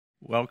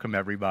Welcome,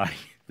 everybody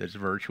that's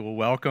virtual.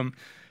 Welcome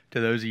to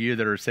those of you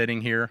that are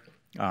sitting here.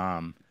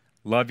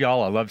 Love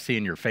y'all. I love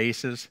seeing your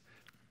faces.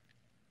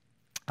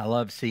 I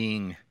love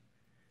seeing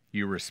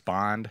you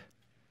respond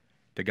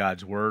to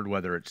God's word,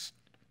 whether it's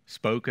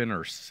spoken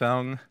or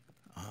sung.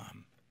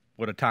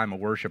 What a time of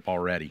worship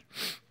already.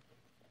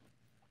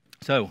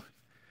 So,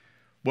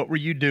 what were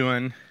you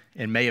doing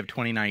in May of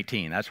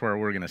 2019? That's where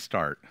we're going to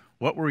start.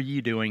 What were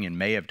you doing in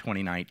May of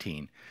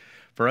 2019?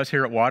 For us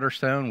here at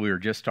Waterstone, we were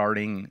just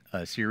starting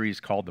a series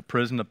called the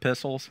Prison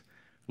Epistles.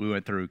 We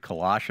went through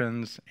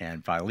Colossians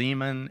and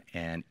Philemon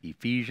and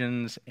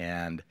Ephesians,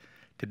 and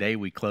today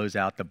we close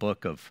out the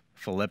book of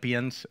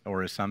Philippians,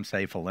 or as some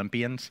say,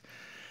 Philippians.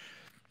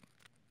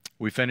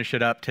 We finish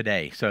it up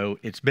today. So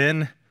it's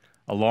been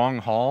a long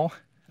haul.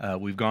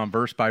 We've gone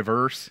verse by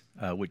verse,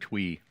 which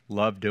we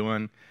love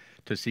doing,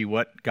 to see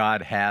what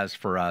God has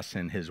for us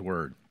in His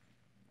Word.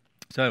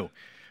 So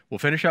we'll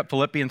finish up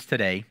Philippians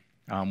today.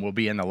 We'll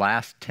be in the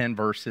last 10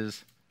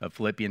 verses of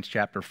Philippians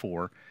chapter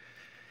 4.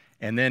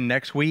 And then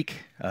next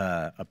week,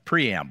 a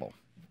preamble.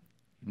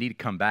 You need to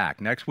come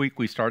back. Next week,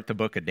 we start the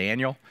book of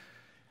Daniel.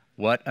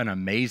 What an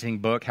amazing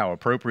book, how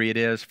appropriate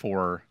it is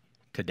for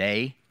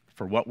today,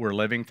 for what we're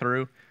living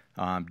through.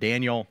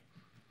 Daniel,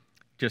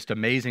 just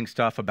amazing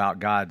stuff about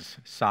God's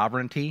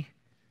sovereignty,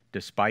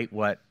 despite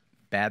what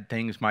bad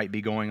things might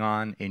be going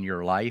on in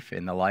your life,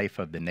 in the life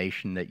of the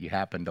nation that you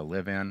happen to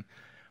live in,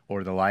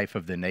 or the life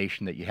of the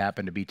nation that you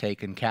happen to be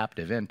taken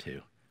captive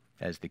into,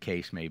 as the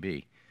case may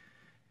be.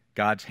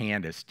 God's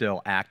hand is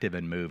still active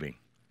and moving.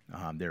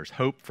 There's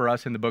hope for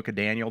us in the book of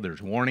Daniel.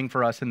 There's warning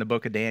for us in the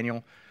book of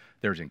Daniel.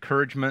 There's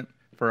encouragement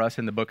for us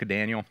in the book of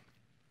Daniel.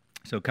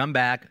 So come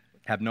back.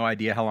 Have no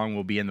idea how long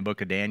we'll be in the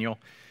book of Daniel.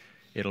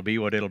 It'll be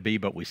what it'll be,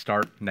 but we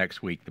start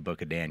next week, the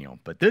book of Daniel.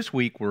 But this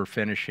week, we're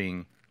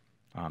finishing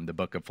the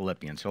book of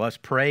Philippians. So let's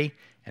pray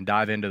and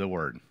dive into the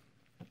Word.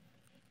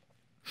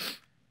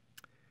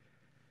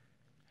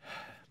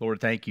 Lord,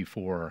 thank you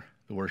for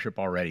the worship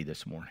already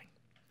this morning.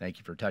 Thank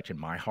you for touching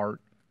my heart,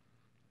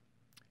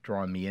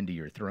 drawing me into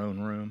your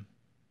throne room,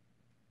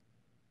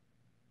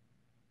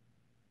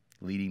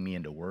 leading me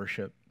into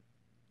worship.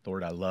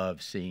 Lord, I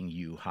love seeing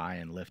you high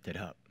and lifted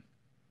up.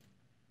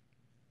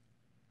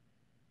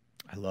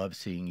 I love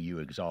seeing you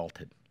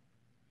exalted.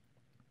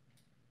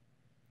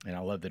 And I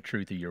love the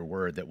truth of your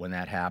word that when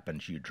that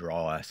happens, you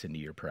draw us into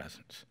your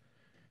presence.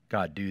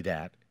 God, do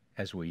that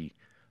as we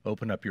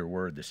open up your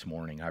word this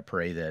morning. I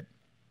pray that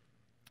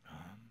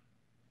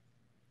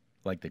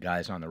like the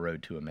guys on the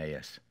road to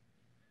Emmaus,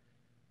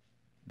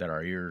 that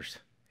our ears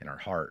and our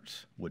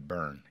hearts would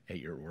burn at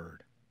your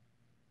word.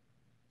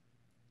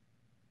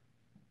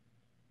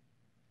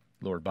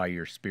 Lord, by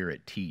your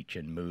Spirit, teach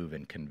and move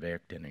and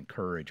convict and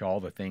encourage all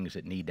the things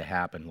that need to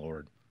happen,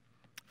 Lord,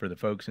 for the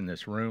folks in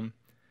this room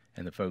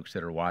and the folks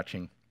that are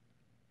watching.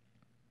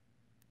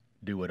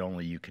 Do what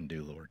only you can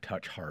do, Lord.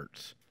 Touch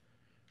hearts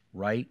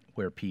right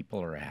where people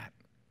are at.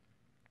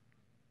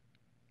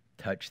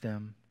 Touch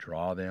them,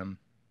 draw them.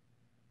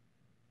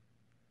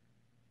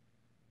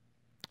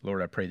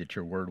 Lord, I pray that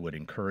your word would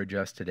encourage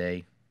us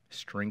today,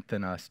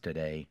 strengthen us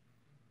today,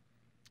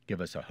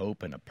 give us a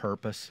hope and a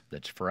purpose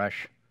that's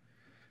fresh.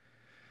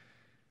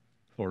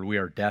 Lord, we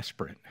are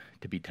desperate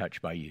to be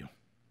touched by you.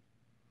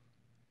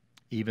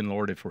 Even,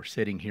 Lord, if we're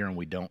sitting here and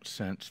we don't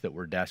sense that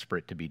we're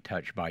desperate to be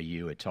touched by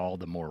you, it's all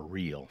the more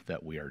real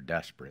that we are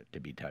desperate to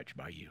be touched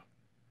by you.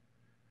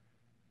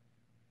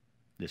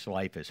 This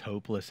life is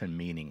hopeless and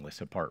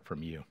meaningless apart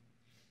from you.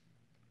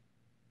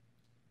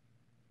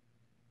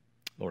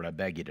 Lord, I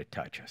beg you to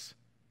touch us.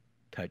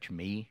 Touch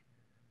me,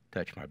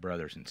 touch my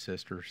brothers and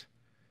sisters,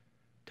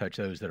 touch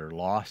those that are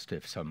lost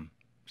if some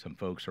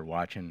folks are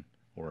watching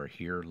or are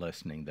here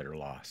listening that are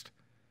lost.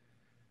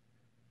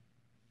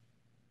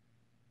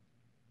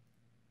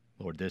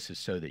 Lord, this is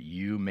so that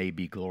you may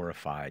be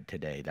glorified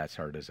today. That's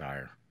our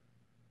desire.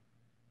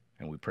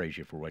 And we praise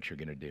you for what you're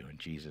going to do. In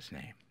Jesus'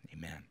 name,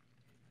 amen.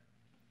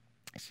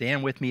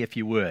 Stand with me if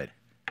you would,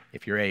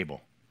 if you're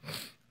able.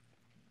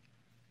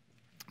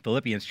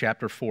 Philippians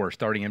chapter 4,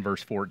 starting in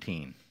verse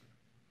 14.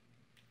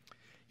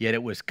 Yet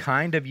it was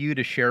kind of you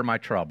to share my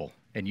trouble,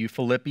 and you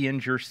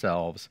Philippians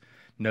yourselves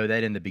know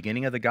that in the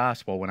beginning of the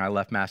gospel, when I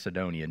left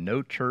Macedonia,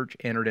 no church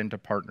entered into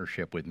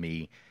partnership with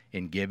me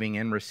in giving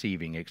and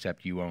receiving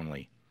except you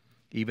only.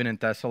 Even in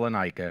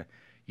Thessalonica,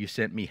 you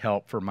sent me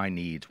help for my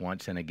needs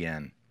once and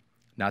again.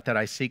 Not that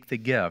I seek the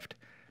gift,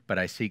 but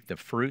I seek the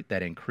fruit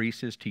that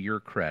increases to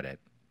your credit.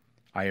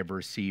 I have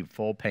received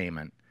full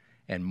payment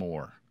and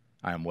more.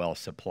 I am well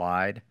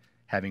supplied,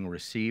 having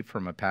received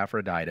from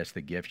Epaphroditus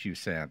the gifts you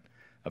sent,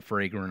 a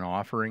fragrant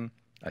offering,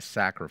 a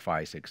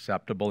sacrifice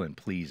acceptable and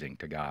pleasing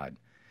to God.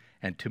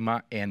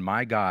 And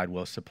my God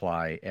will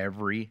supply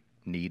every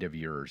need of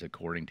yours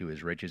according to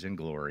his riches and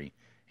glory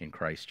in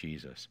Christ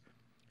Jesus.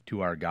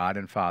 To our God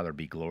and Father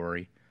be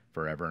glory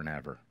forever and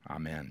ever.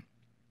 Amen.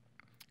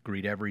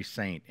 Greet every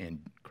saint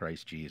in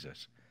Christ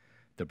Jesus.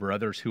 The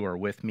brothers who are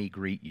with me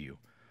greet you.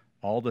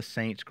 All the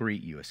saints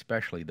greet you,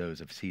 especially those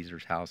of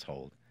Caesar's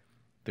household.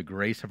 The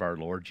grace of our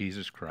Lord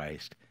Jesus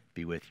Christ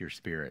be with your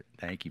spirit.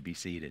 Thank you. Be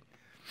seated.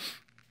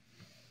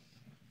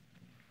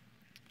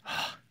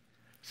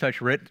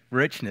 Such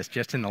richness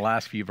just in the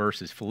last few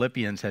verses.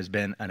 Philippians has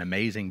been an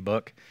amazing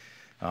book.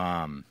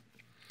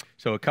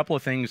 So a couple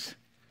of things.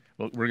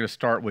 We're going to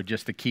start with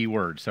just the key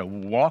words. So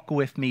walk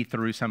with me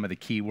through some of the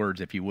key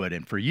words, if you would.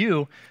 And for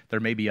you,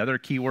 there may be other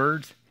key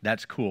words.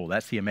 That's cool.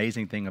 That's the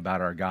amazing thing about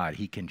our God.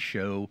 He can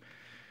show.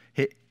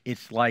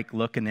 It's like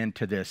looking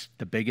into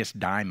the biggest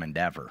diamond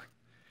ever.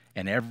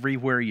 And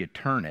everywhere you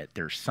turn it,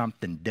 there's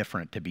something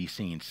different to be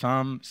seen.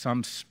 Some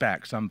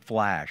speck, some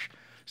flash,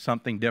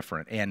 something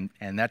different.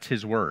 And that's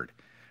his word.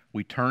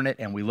 We turn it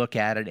and we look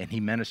at it, and he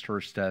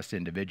ministers to us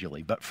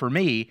individually. But for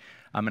me,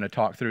 I'm going to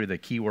talk through the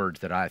key words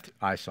that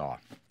I saw.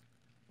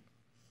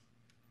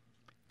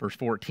 Verse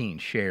 14,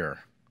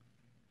 share.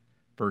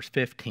 Verse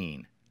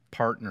 15,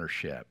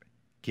 partnership,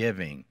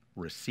 giving,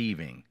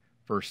 receiving.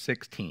 Verse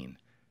 16,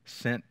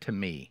 sent to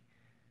me,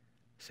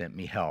 sent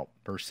me help.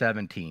 Verse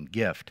 17,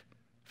 gift,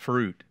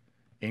 fruit,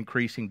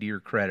 increasing to your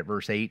credit.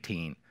 Verse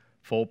 18,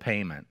 full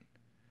payment.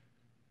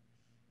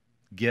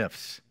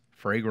 Gifts,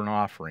 fragrant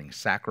offering,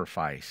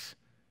 sacrifice.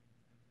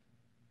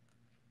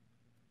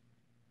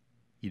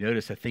 You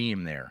notice a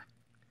theme there.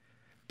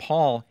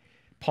 Paul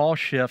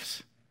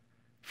shifts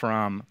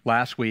from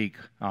last week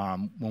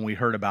when we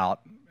heard about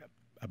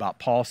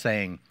Paul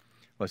saying,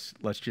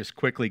 let's just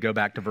quickly go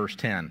back to verse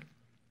 10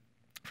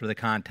 for the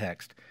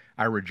context.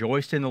 I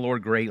rejoiced in the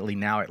Lord greatly.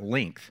 Now at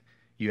length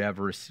you have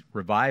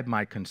revived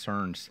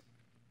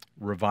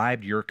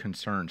your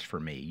concerns for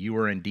me. You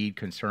were indeed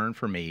concerned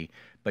for me,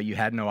 but you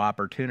had no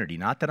opportunity.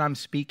 Not that I'm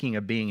speaking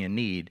of being in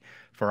need,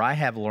 for I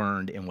have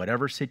learned in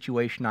whatever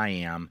situation I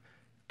am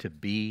to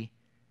be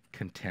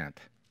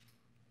content.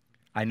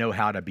 I know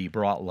how to be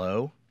brought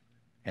low,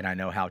 and I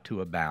know how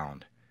to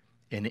abound.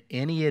 In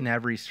any and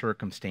every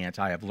circumstance,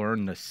 I have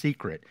learned the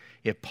secret.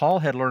 If Paul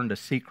had learned a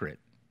secret,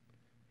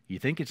 you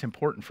think it's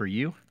important for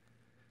you?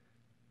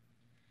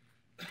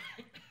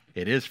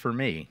 It is for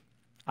me.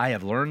 I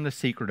have learned the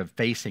secret of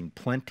facing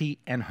plenty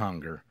and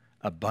hunger,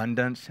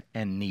 abundance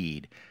and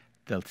need.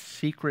 The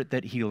secret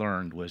that he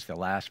learned was the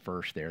last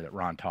verse there that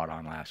Ron taught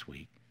on last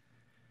week.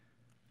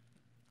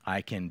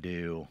 I can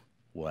do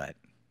what?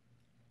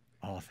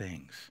 All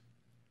things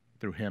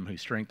through him who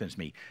strengthens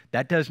me.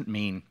 That doesn't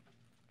mean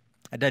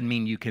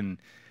you can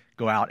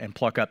go out and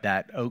pluck up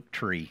that oak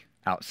tree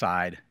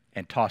outside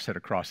and toss it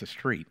across the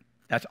street.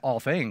 That's all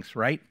things,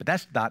 right? But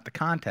that's not the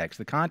context.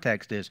 The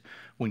context is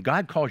when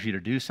God calls you to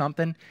do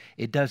something,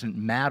 it doesn't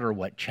matter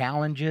what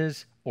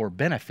challenges or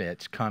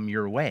benefits come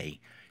your way.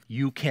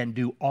 You can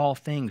do all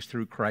things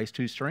through Christ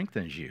who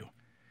strengthens you.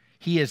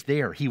 He is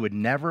there. He would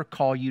never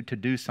call you to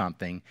do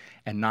something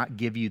and not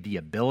give you the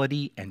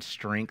ability and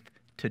strength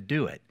to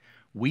do it.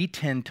 We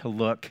tend to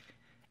look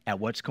at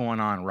what's going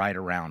on right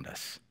around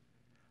us.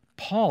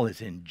 Paul is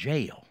in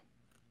jail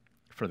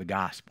for the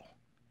gospel.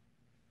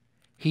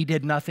 He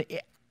did nothing.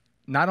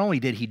 Not only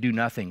did he do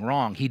nothing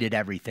wrong, he did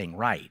everything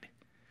right.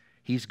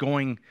 He's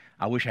going,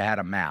 I wish I had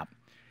a map.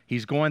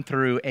 He's going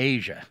through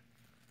Asia,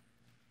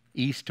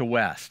 east to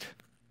west,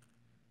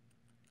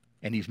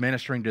 and he's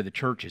ministering to the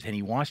churches, and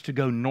he wants to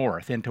go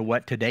north into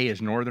what today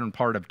is northern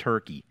part of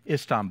Turkey,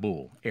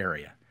 Istanbul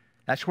area.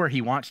 That's where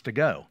he wants to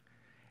go.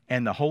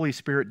 And the Holy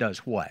Spirit does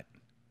what?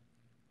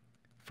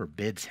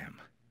 Forbids him.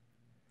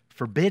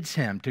 Forbids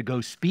him to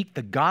go speak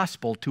the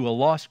gospel to a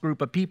lost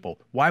group of people.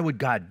 Why would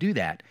God do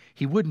that?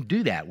 He wouldn't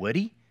do that, would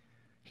he?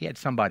 He had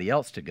somebody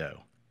else to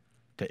go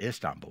to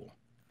Istanbul.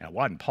 And it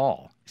wasn't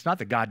Paul. It's not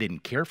that God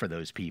didn't care for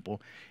those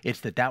people.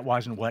 It's that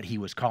wasn't what he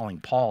was calling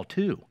Paul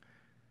to.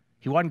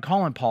 He wasn't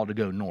calling Paul to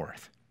go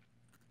north.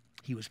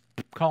 He was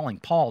calling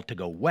Paul to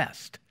go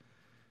west.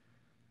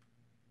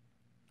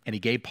 And he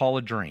gave Paul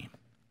a dream.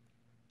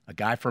 A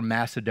guy from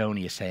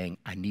Macedonia saying,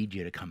 I need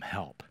you to come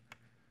help.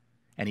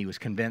 And he was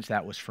convinced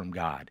that was from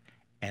God.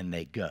 And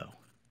they go.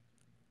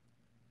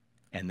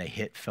 And they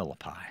hit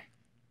Philippi.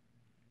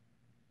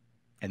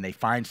 And they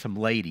find some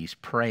ladies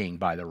praying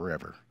by the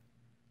river.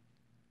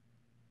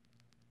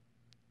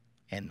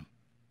 And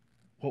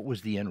what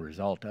was the end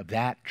result of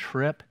that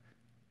trip?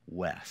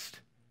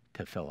 West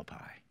to Philippi.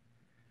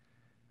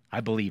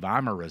 I believe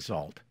I'm a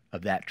result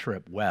of that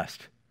trip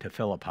west to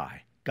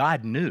Philippi.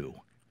 God knew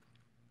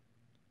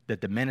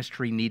that the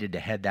ministry needed to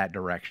head that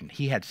direction.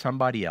 He had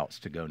somebody else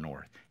to go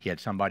north. He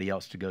had somebody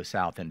else to go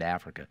south into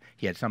Africa.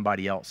 He had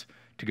somebody else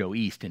to go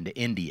east into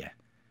India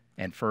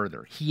and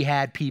further. He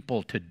had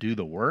people to do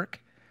the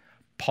work.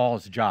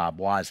 Paul's job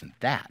wasn't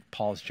that.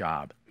 Paul's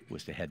job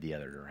was to head the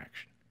other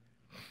direction.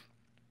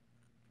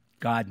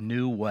 God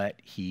knew what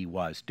he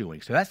was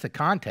doing. So that's the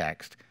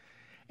context.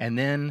 And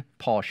then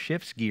Paul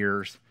shifts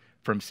gears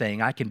from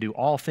saying, I can do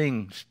all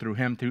things through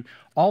him, through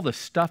all the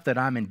stuff that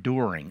I'm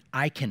enduring.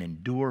 I can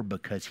endure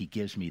because he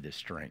gives me the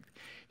strength.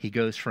 He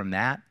goes from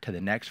that to the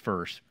next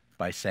verse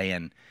by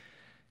saying,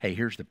 hey,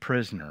 here's the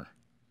prisoner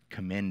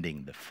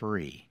commending the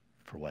free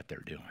for what they're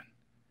doing.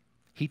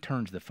 He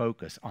turns the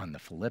focus on the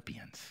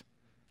Philippians.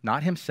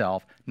 Not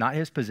himself, not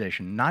his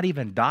position, not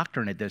even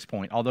doctrine at this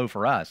point, although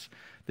for us,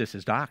 this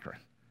is doctrine.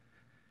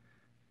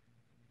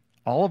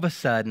 all of a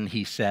sudden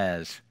he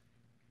says,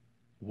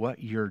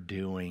 what you're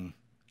doing,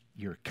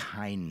 your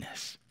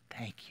kindness,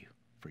 thank you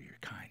for your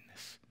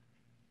kindness.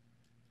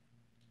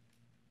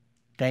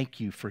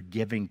 Thank you for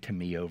giving to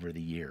me over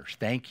the years.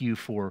 Thank you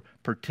for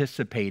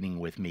participating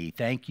with me.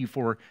 Thank you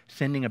for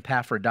sending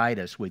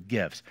Epaphroditus with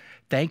gifts.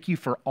 Thank you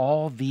for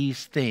all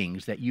these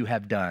things that you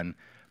have done,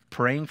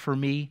 praying for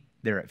me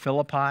there at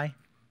Philippi,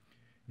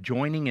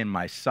 joining in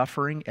my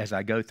suffering as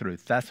I go through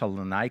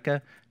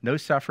Thessalonica. No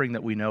suffering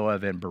that we know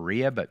of in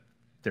Berea, but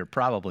there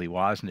probably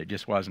was, and it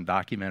just wasn't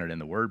documented in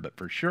the Word, but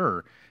for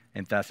sure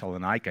in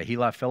Thessalonica. He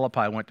left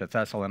Philippi, went to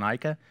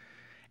Thessalonica,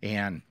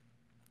 and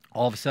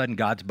all of a sudden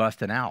God's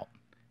busting out.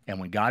 And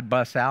when God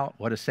busts out,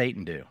 what does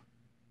Satan do?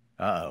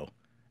 Uh-oh,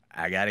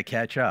 I got to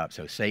catch up.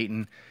 So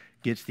Satan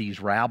gets these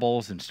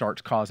rabbles and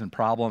starts causing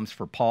problems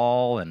for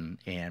Paul, and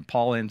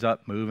Paul ends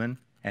up moving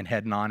and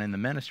heading on in the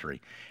ministry.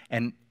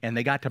 And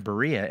they got to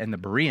Berea, and the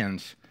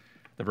Bereans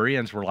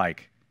were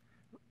like,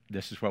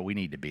 this is what we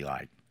need to be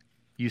like.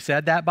 You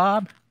said that,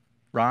 Bob?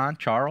 Ron?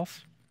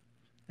 Charles?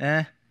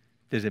 Does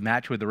it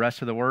match with the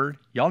rest of the word?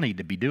 Y'all need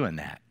to be doing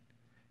that.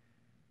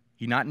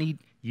 You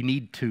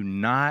need to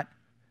not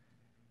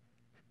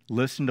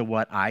listen to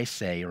what I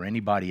say or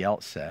anybody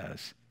else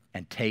says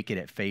and take it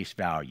at face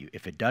value.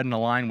 If it doesn't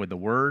align with the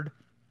word,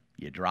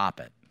 you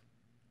drop it.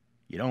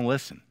 You don't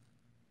listen.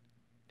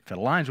 If it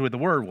aligns with the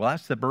word, well,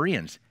 that's the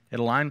Bereans.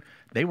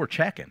 They were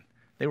checking.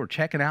 They were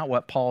checking out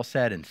what Paul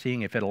said and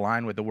seeing if it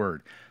aligned with the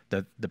word.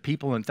 The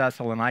people in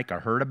Thessalonica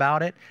heard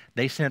about it.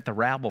 They sent the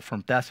rabble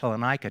from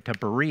Thessalonica to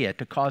Berea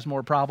to cause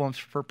more problems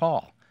for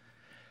Paul.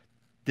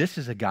 This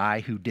is a guy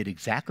who did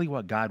exactly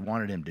what God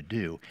wanted him to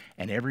do,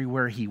 and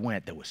everywhere he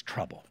went, there was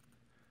trouble.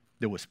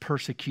 There was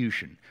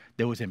persecution.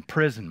 There was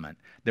imprisonment.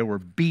 There were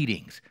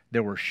beatings.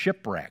 There were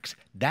shipwrecks.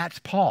 That's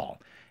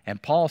Paul.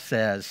 And Paul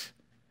says,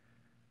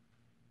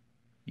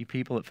 you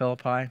people at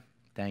Philippi,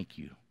 thank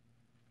you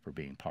for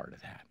being part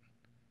of that.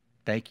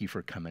 Thank you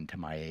for coming to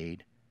my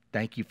aid.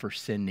 Thank you for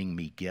sending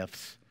me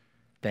gifts.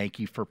 Thank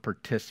you for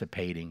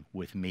participating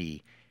with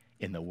me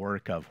in the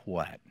work of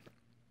what?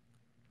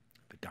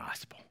 The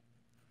gospel.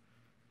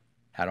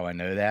 How do I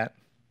know that?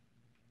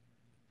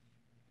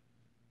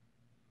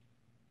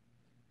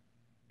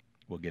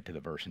 We'll get to the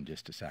verse in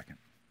just a second.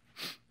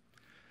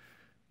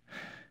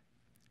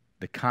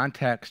 The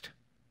context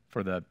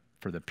for the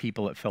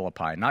people at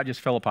Philippi, not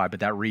just Philippi, but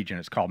that region,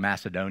 it's called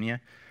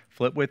Macedonia.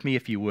 Flip with me,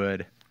 if you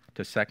would,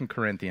 to 2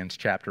 Corinthians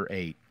chapter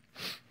 8.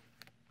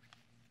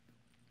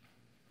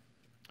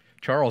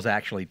 Charles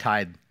actually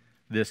tied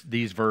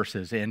these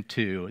verses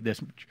into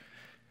this.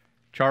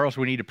 Charles,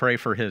 we need to pray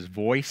for his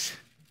voice.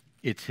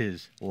 It's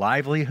his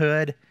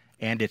livelihood,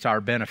 and it's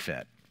our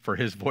benefit for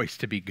his voice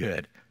to be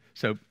good.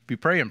 So be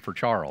praying for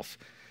Charles.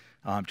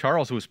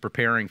 Charles was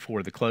preparing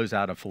for the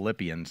closeout of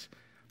Philippians,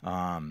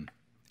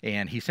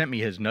 and he sent me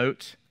his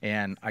notes,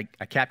 and I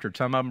captured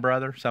some of them,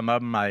 brother. Some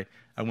of them I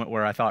went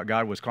where I thought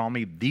God was calling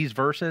me. These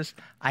verses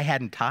I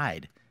hadn't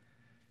tied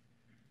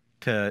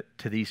to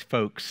these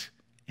folks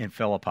in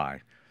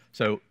Philippi.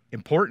 So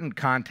important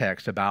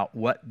context about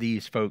what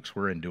these folks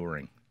were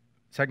enduring.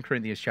 2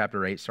 Corinthians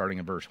chapter 8, starting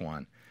in verse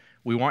 1.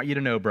 We want you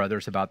to know,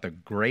 brothers, about the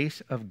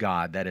grace of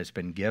God that has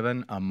been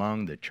given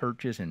among the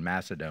churches in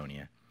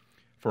Macedonia.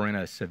 For in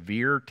a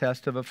severe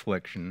test of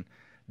affliction,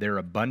 their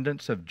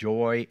abundance of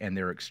joy and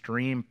their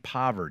extreme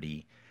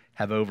poverty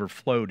have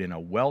overflowed in a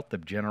wealth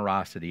of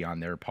generosity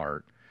on their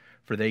part.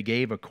 For they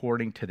gave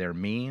according to their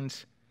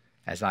means,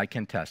 as I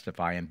can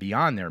testify, and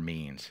beyond their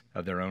means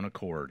of their own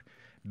accord,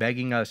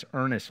 begging us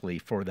earnestly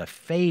for the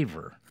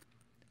favor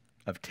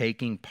of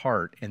taking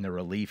part in the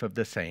relief of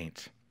the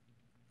saints.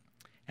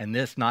 And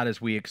this not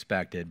as we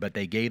expected, but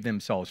they gave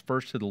themselves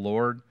first to the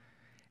Lord,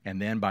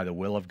 and then by the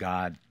will of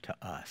God to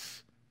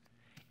us.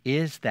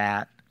 Is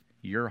that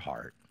your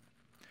heart?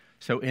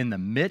 So in the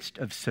midst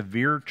of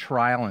severe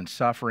trial and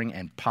suffering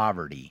and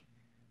poverty,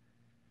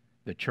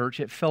 the church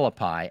at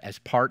Philippi, as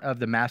part of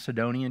the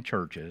Macedonian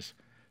churches,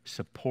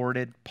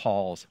 supported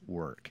Paul's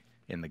work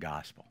in the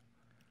gospel.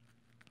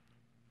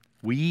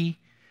 We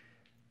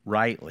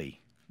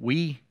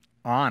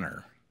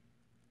honor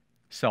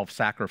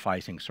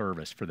self-sacrificing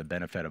service for the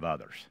benefit of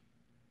others.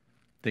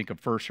 Think of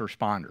first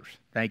responders.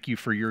 Thank you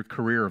for your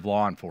career of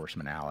law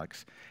enforcement,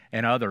 Alex,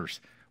 and others,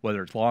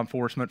 whether it's law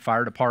enforcement,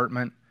 fire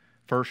department,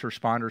 first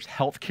responders,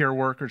 healthcare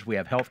workers. We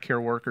have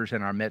healthcare workers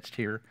in our midst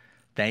here.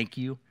 Thank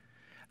you.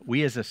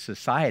 We as a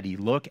society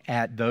look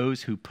at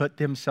those who put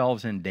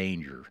themselves in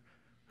danger,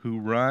 who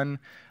run.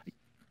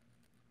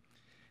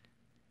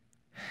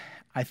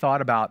 I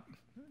thought about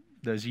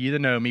those of you that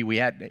know me.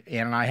 Ann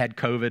and I had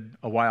COVID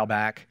a while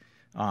back.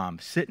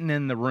 Sitting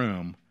in the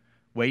room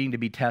waiting to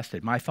be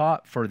tested. My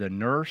thought for the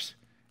nurse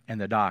and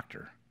the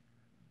doctor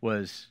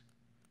was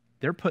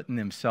they're putting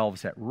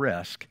themselves at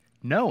risk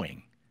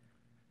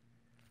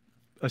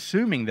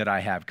assuming that I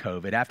have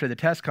COVID, after the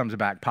test comes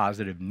back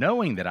positive,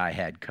 knowing that I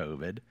had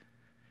COVID,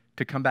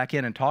 to come back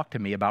in and talk to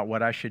me about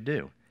what I should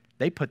do.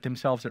 They put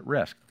themselves at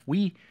risk.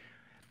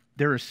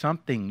 There is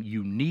something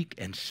unique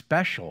and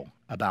special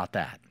about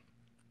that.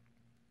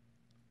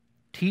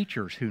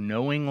 teachers who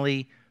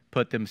knowingly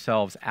put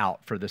themselves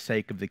out for the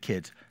sake of the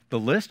kids. The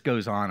list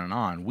goes on and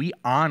on. We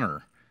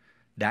honor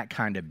that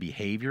kind of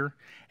behavior,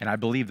 and I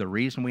believe the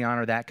reason we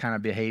honor that kind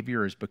of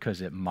behavior is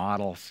because it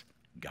models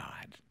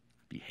God's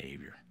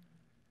behavior.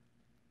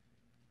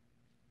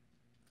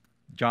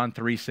 John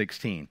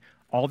 3:16.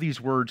 All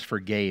these words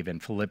forgave in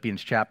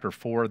Philippians chapter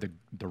 4. The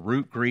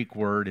root Greek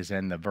word is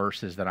in the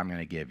verses that I'm going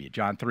to give you.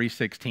 John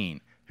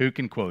 3:16. Who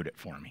can quote it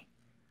for me?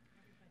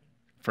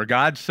 For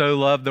God so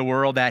loved the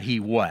world that he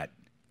what?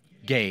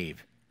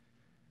 Gave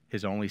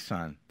his only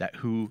son. That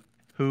who,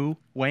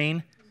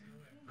 Wayne?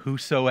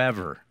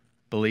 Whosoever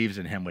believes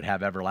in him would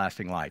have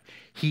everlasting life.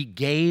 He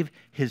gave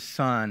his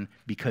son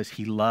because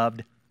he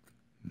loved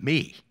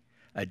me.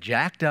 A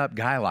jacked up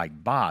guy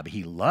like Bob,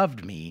 he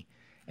loved me,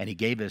 and he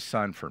gave his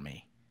son for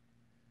me.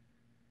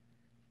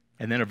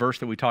 And then a verse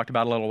that we talked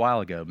about a little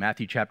while ago,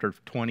 Matthew chapter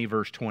 20,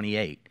 verse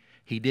 28.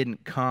 He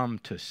didn't come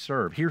to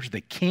serve. Here's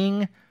the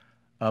king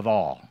of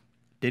all.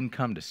 Didn't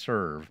come to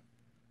serve,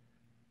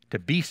 to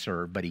be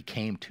served, but he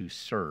came to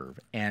serve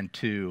and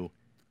to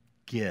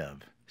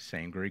give,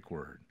 same Greek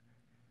word,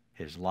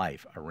 his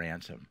life a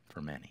ransom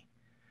for many.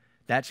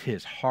 That's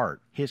his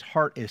heart. His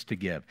heart is to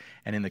give.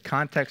 And in the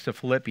context of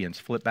Philippians,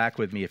 flip back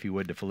with me if you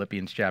would to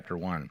Philippians chapter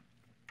 1.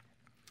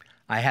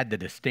 I had the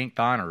distinct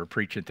honor of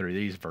preaching through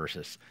these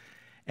verses.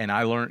 And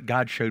I learned,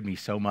 God showed me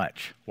so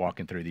much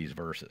walking through these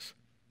verses.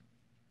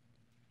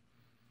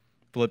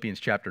 Philippians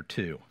chapter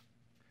 2,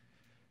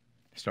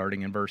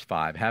 starting in verse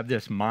 5. Have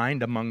this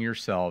mind among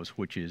yourselves,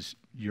 which is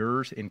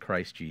yours in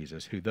Christ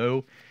Jesus, who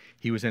though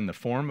he was in the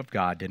form of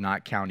God, did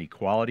not count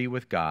equality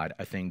with God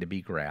a thing to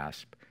be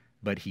grasped,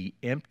 but he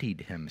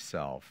emptied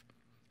himself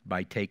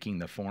by taking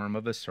the form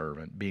of a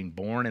servant, being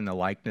born in the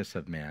likeness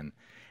of men,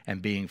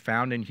 and being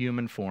found in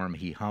human form,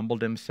 he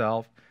humbled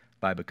himself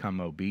by becoming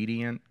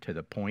obedient to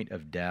the point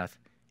of death,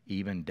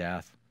 even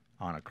death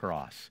on a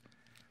cross.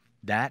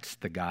 That's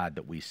the God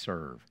that we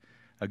serve.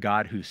 A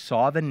God who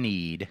saw the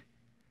need,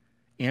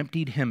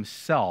 emptied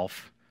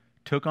himself,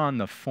 took on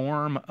the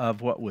form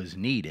of what was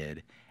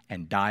needed,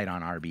 and died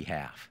on our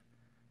behalf.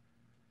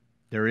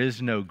 There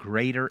is no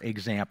greater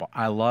example.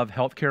 I love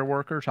healthcare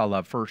workers. I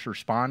love first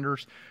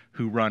responders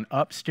who run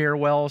up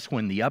stairwells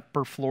when the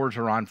upper floors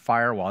are on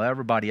fire while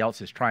everybody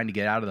else is trying to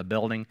get out of the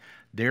building.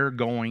 They're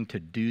going to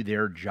do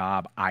their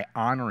job. I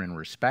honor and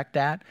respect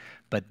that,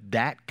 but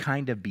that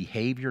kind of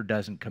behavior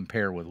doesn't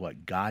compare with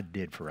what God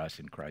did for us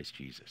in Christ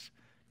Jesus.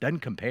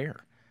 Doesn't compare.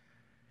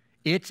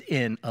 It's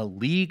in a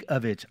league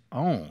of its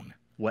own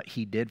what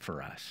he did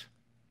for us.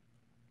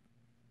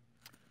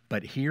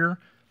 But here,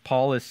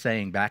 Paul is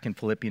saying back in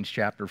Philippians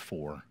chapter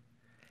 4,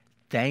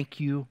 thank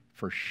you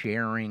for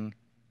sharing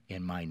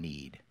in my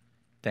need.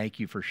 Thank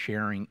you for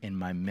sharing in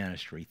my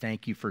ministry.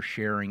 Thank you for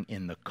sharing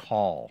in the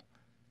call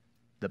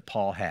that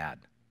Paul had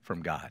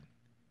from God.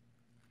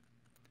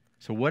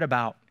 So what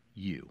about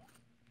you?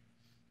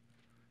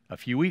 A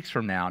few weeks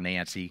from now,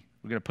 Nancy,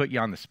 we're going to put you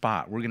on the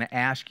spot. We're going to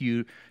ask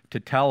you to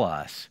tell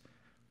us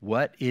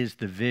what is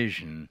the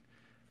vision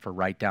for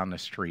right down the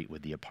street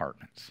with the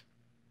apartments.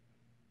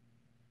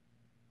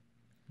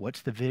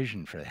 What's the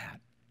vision for that?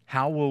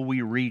 How will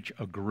we reach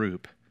a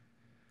group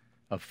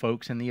of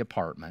folks in the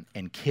apartment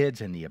and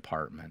kids in the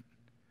apartment,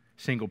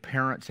 single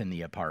parents in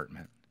the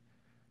apartment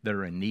that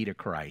are in need of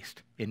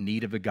Christ, in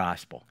need of the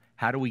gospel?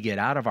 How do we get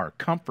out of our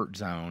comfort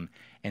zone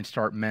and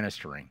start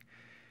ministering?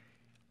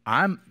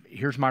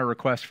 Here's my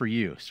request for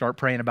you. Start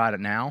praying about it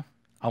now.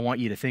 I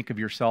want you to think of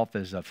yourself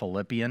as a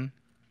Philippian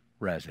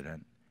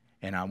resident,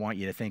 and I want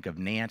you to think of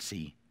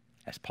Nancy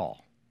as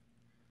Paul.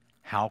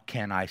 How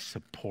can I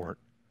support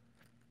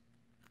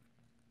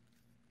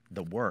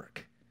the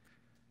work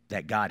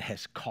that God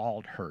has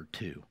called her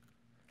to?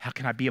 How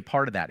can I be a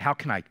part of that? How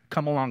can I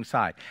come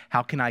alongside?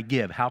 How can I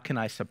give? How can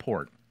I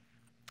support?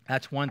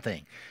 That's one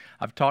thing.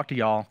 I've talked to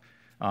y'all,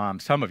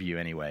 some of you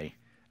anyway,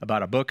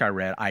 about a book I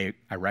read. I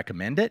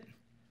recommend it,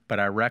 but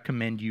I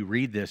recommend you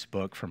read this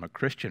book from a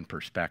Christian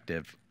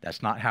perspective.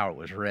 That's not how it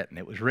was written.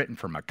 It was written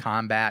from a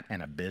combat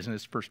and a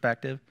business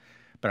perspective,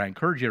 but I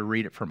encourage you to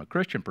read it from a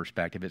Christian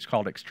perspective. It's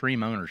called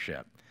Extreme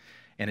Ownership,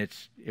 and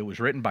it was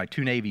written by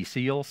 2 Navy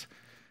SEALs.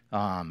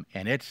 And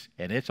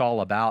it's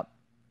all about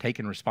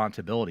taking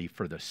responsibility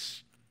for the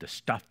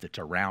stuff that's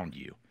around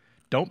you.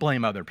 Don't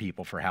blame other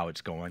people for how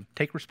it's going.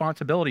 Take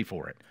responsibility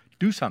for it.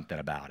 Do something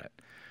about it.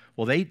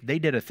 Well, they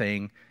did a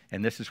thing,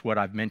 and this is what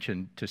I've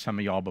mentioned to some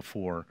of y'all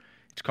before.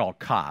 It's called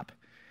COP.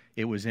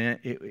 It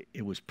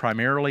was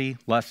primarily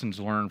lessons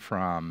learned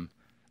from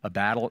a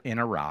battle in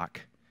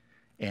Iraq,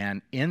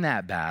 and in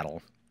that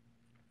battle,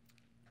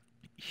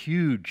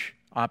 huge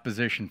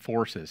opposition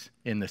forces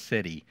in the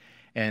city,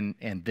 and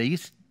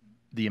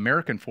the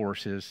American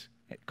forces,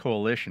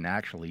 coalition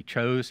actually,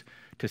 chose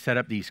to set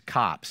up these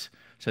COPs.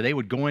 So they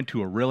would go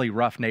into a really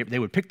rough they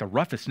would pick the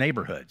roughest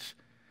neighborhoods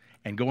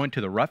and go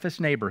into the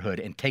roughest neighborhood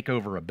and take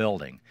over a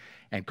building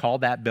and call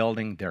that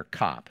building their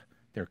COP,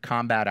 their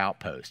combat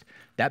outpost.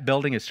 That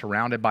building is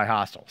surrounded by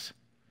hostiles.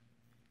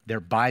 They're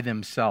by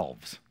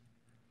themselves.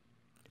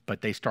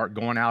 But they start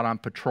going out on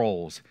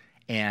patrols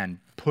and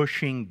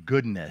pushing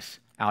goodness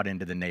out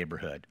into the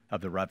neighborhood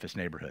of the roughest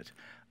neighborhoods.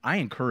 I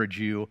encourage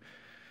you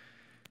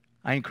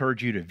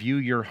to view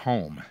your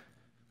home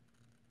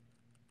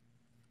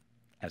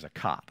as a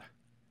cop.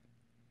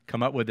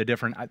 Come up with the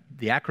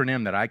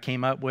acronym that I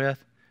came up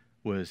with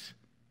was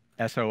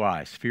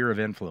SOI, sphere of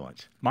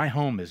influence. My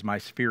home is my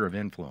sphere of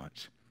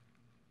influence.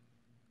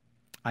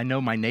 I know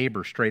my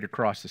neighbor straight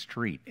across the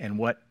street and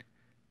what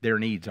their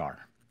needs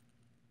are.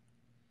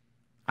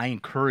 I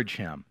encourage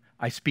him.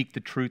 I speak the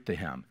truth to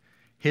him.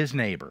 His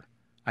neighbor,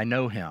 I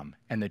know him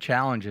and the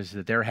challenges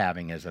that they're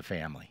having as a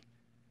family.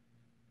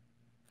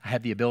 I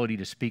have the ability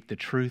to speak the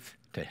truth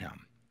to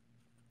him,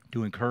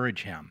 to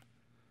encourage him.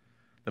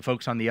 The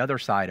folks on the other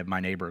side of my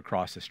neighbor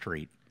across the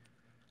street,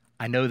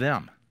 I know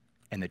them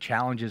and the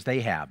challenges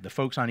they have. The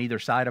folks on either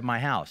side of my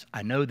house,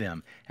 I know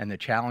them and the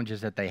challenges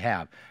that they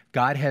have.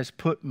 God has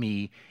put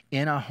me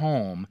in a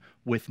home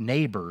with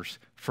neighbors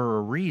for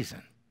a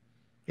reason.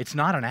 It's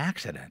not an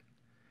accident.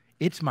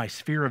 It's my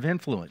sphere of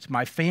influence.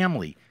 My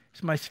family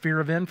is my sphere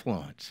of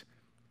influence.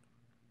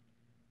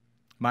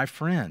 My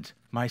friends,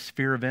 my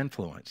sphere of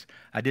influence.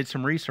 I did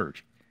some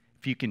research.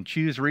 If you can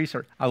choose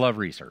research, I love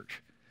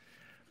research,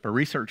 but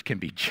research can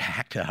be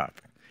jacked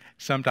up.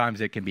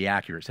 Sometimes it can be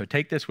accurate. So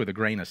take this with a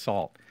grain of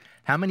salt.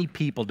 How many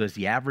people does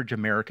the average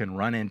American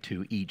run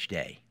into each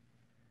day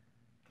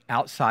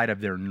outside of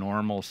their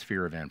normal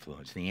sphere of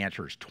influence? The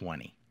answer is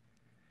 20.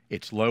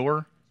 It's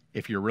lower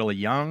if you're really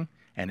young,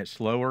 and it's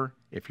lower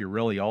if you're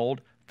really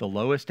old. The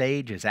lowest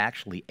age is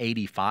actually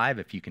 85,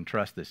 if you can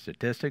trust the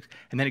statistics,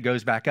 and then it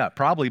goes back up,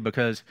 probably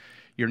because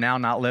you're now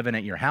not living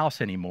at your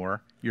house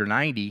anymore. You're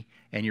 90,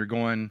 and you're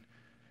going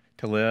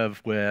to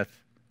live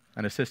with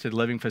an assisted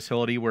living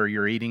facility where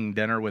you're eating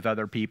dinner with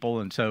other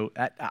people, and so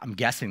I'm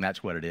guessing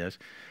that's what it is.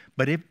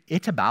 But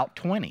it's about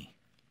 20.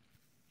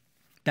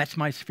 That's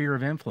my sphere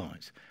of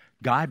influence.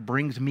 God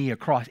brings me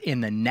across,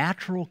 in the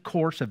natural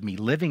course of me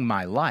living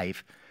my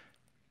life,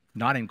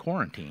 not in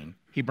quarantine,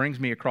 he brings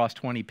me across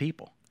 20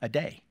 people a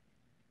day.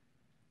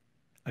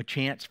 A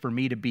chance for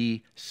me to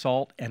be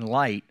salt and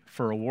light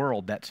for a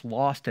world that's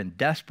lost and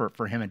desperate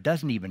for him and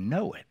doesn't even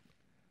know it.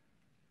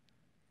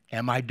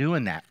 Am I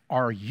doing that?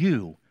 Are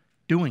you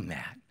doing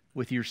that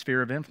with your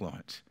sphere of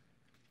influence?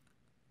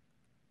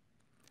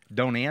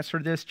 Don't answer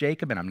this,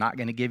 Jacob, and I'm not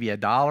going to give you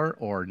 $1,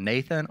 or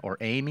Nathan, or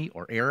Amy,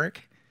 or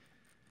Eric.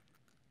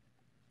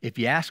 If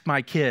you ask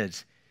my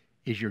kids,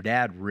 is your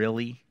dad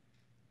really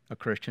a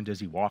Christian? Does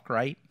he walk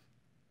right?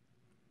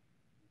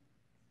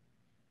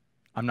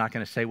 I'm not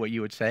going to say what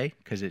you would say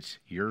because it's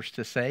yours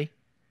to say.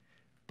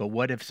 But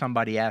what if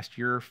somebody asked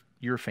your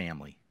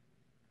family,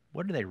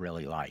 what are they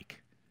really like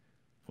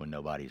when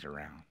nobody's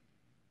around?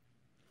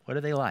 What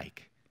are they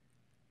like?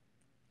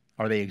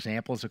 Are they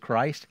examples of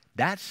Christ?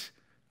 That's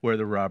where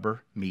the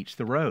rubber meets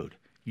the road.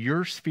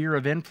 Your sphere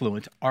of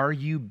influence, are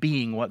you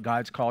being what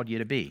God's called you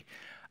to be?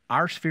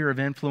 Our sphere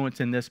of influence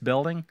in this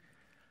building,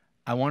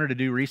 I wanted to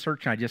do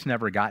research and I just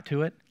never got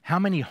to it. How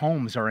many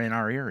homes are in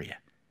our area?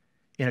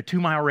 In a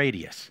 2-mile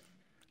radius?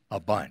 A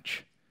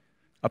bunch.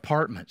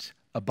 Apartments?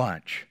 A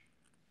bunch.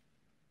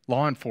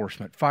 Law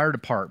enforcement, fire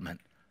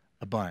department?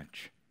 A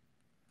bunch.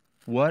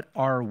 What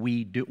are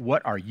we do?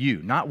 What are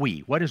you? Not we.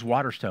 What is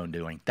Waterstone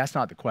doing? That's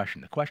not the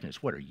question. The question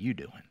is, what are you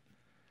doing?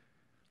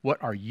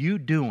 What are you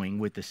doing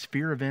with the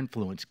sphere of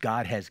influence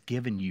God has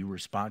given you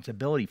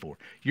responsibility for?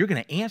 You're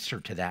going to answer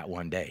to that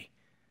one day.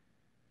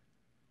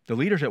 The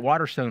leaders at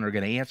Waterstone are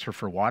going to answer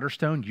for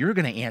Waterstone. You're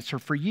going to answer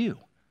for you.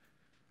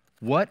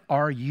 What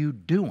are you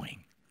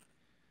doing?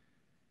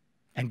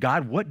 And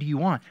God, what do you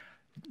want?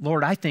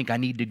 Lord, I think I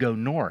need to go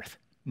north.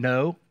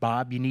 No,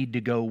 Bob, you need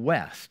to go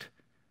west.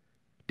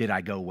 Did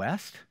I go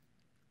west?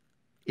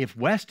 If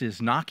west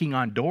is knocking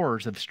on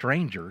doors of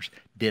strangers,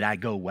 did I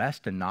go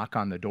west and knock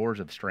on the doors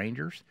of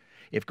strangers?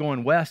 If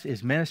going west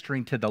is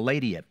ministering to the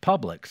lady at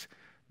Publix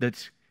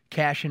that's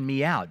cashing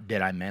me out,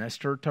 did I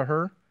minister to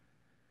her?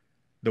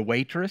 The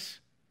waitress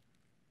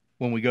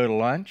when we go to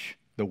lunch?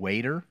 The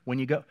waiter when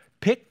you go?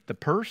 Pick the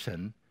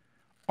person.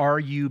 Are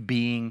you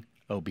being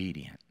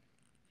obedient?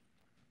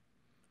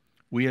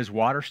 We as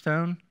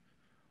Waterstone,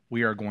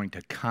 we are going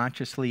to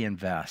consciously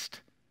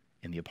invest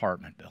in the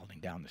apartment building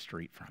down the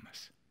street from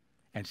us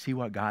and see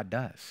what God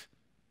does.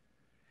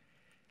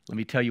 Let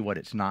me tell you what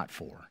it's not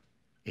for.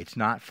 It's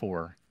not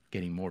for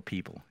getting more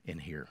people in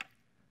here.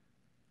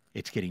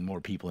 It's getting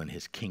more people in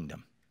his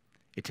kingdom.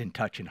 It's in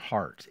touching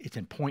hearts. It's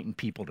in pointing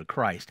people to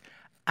Christ.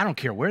 I don't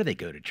care where they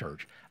go to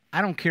church.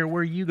 I don't care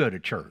where you go to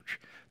church.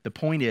 The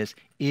point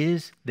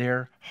is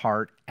their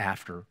heart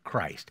after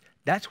Christ?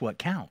 That's what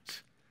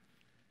counts.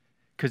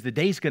 Because the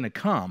day's going to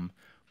come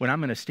when I'm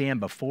going to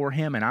stand before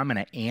him and I'm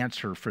going to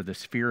answer for the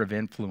sphere of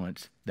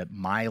influence that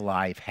my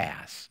life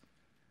has.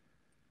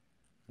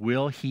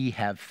 Will he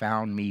have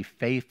found me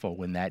faithful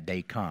when that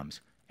day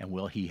comes? And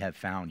will he have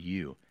found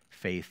you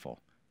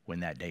faithful when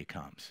that day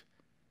comes?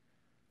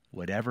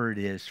 Whatever it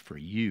is for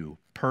you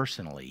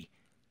personally,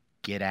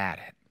 get at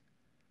it.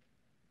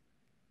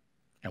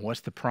 And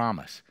what's the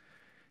promise?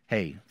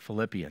 Hey,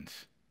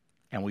 Philippians,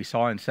 and we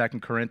saw in 2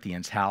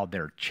 Corinthians how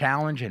their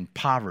challenge and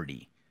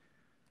poverty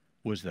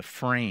was the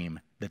frame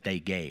that they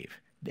gave,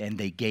 and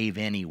they gave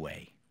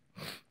anyway.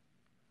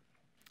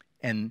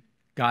 And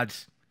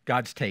God's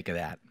take of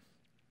that.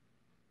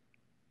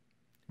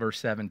 Verse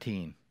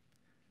 17.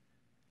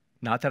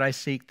 Not that I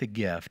seek the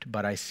gift,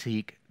 but I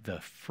seek the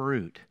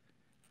fruit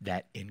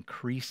that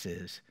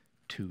increases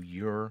to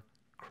your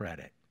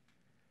credit.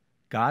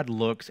 God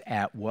looks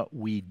at what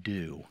we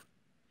do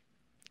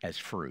as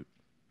fruit,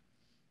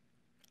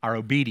 our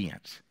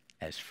obedience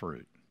as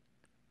fruit.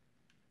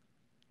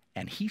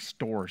 And he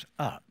stores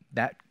up.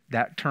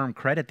 That term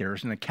credit there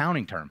is an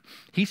accounting term.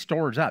 He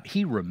stores up.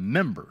 He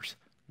remembers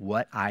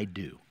what I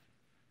do.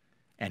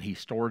 And he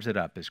stores it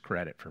up as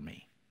credit for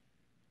me.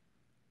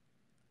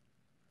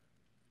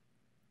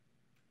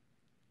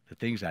 The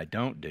things I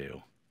don't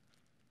do,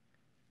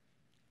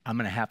 I'm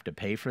going to have to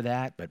pay for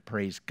that, but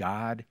praise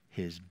God,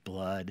 his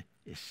blood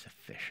is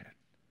sufficient.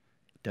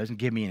 It doesn't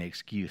give me an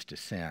excuse to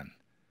sin.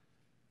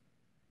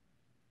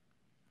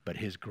 But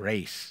his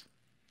grace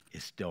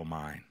is still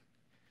mine.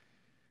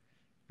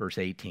 Verse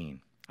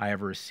 18, I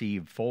have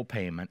received full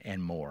payment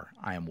and more.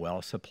 I am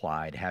well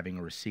supplied, having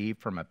received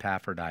from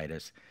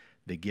Epaphroditus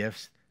the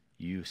gifts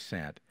you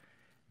sent.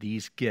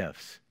 These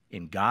gifts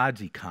in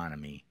God's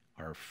economy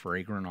are a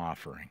fragrant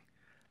offering,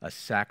 a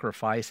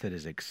sacrifice that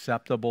is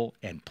acceptable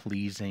and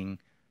pleasing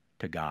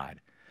to God.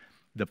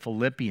 The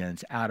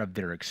Philippians, out of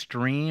their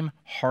extreme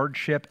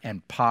hardship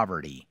and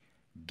poverty,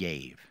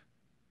 gave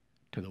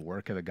to the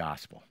work of the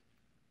gospel.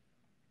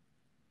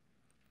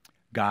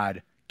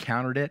 God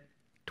counted it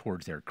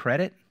towards their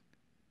credit,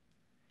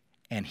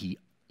 and he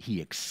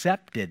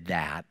accepted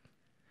that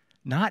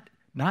not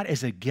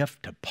as a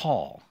gift to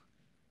Paul,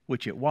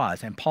 which it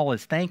was, and Paul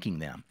is thanking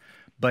them,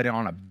 but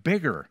on a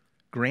bigger,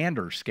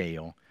 grander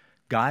scale,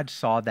 God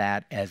saw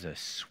that as a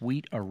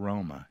sweet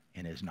aroma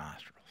in his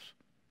nostrils,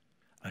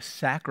 a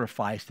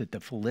sacrifice that the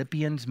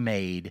Philippians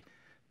made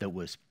that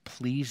was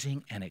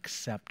pleasing and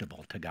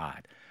acceptable to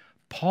God.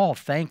 Paul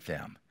thanked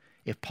them.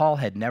 If Paul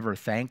had never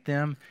thanked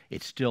them,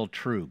 it's still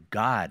true.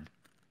 God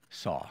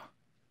saw.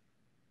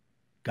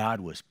 God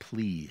was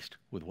pleased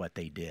with what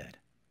they did.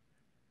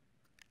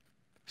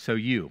 So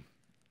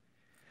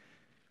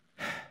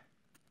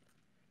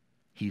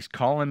he's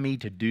calling me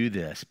to do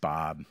this,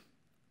 Bob.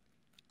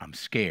 I'm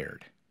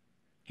scared.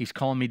 He's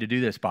calling me to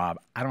do this, Bob.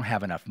 I don't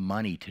have enough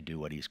money to do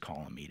what he's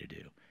calling me to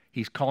do.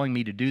 He's calling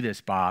me to do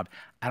this, Bob.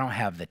 I don't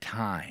have the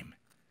time.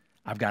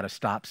 I've got to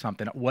stop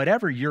something.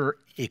 Whatever your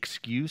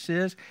excuse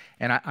is,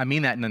 and I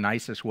mean that in the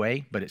nicest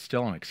way, but it's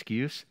still an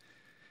excuse.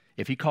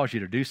 If he calls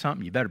you to do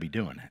something, you better be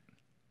doing it.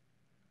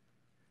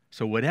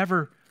 So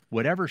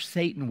whatever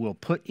Satan will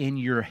put in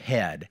your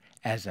head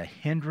as a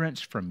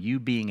hindrance from you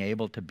being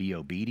able to be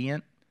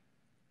obedient,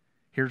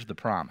 here's the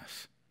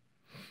promise.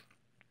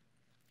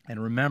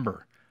 And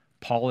remember,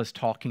 Paul is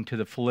talking to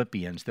the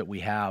Philippians that we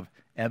have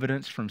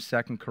evidence from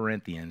 2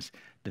 Corinthians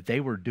that they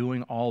were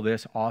doing all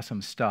this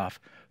awesome stuff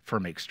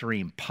from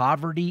extreme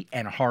poverty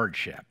and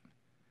hardship.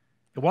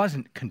 It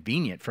wasn't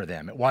convenient for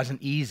them. It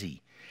wasn't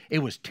easy. It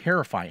was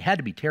terrifying. It had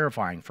to be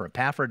terrifying for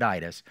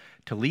Epaphroditus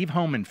to leave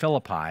home in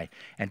Philippi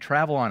and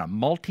travel on a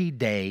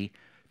multi-day,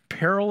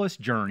 perilous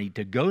journey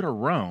to go to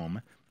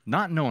Rome,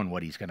 not knowing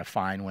what he's going to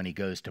find when he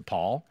goes to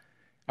Paul.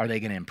 Are they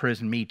going to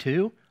imprison me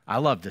too? I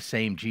love the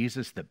same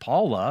Jesus that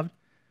Paul loved.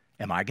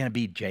 Am I going to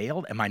be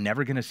jailed? Am I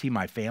never going to see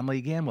my family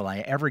again? Will I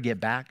ever get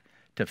back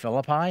to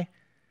Philippi?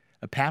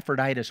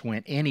 Epaphroditus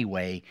went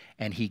anyway,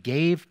 and he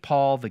gave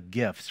Paul the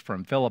gifts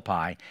from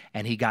Philippi,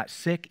 and he got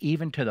sick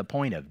even to the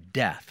point of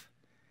death.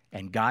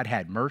 And God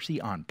had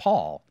mercy on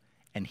Paul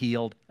and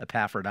healed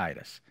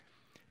Epaphroditus.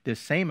 This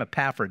same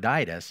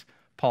Epaphroditus,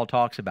 Paul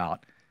talks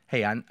about,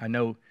 hey, I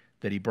know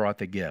that he brought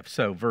the gifts.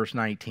 So verse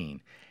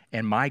 19,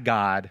 and my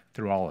God,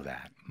 through all of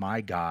that,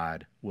 my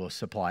God will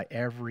supply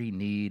every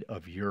need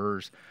of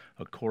yours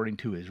according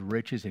to his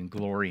riches and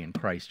glory in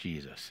Christ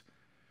Jesus.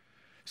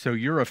 So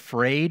you're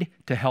afraid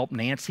to help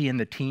Nancy and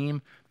the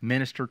team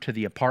minister to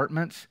the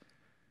apartments?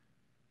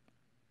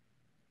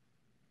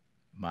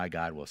 My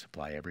God will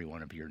supply every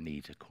one of your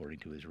needs according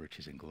to his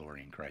riches and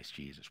glory in Christ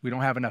Jesus. We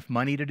don't have enough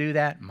money to do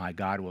that. My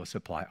God will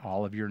supply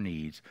all of your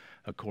needs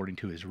according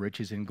to his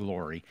riches and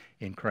glory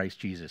in Christ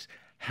Jesus.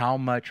 How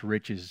much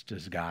riches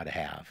does God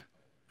have?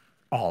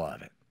 All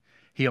of it.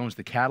 He owns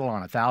the cattle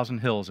on 1,000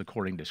 hills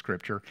according to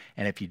Scripture.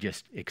 And if you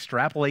just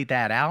extrapolate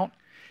that out,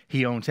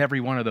 he owns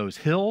every one of those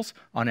hills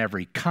on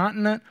every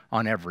continent,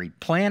 on every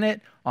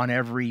planet, on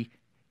every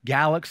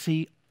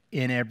galaxy,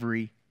 in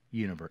every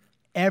universe.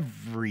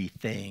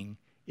 Everything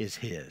is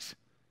his.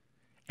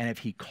 And if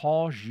he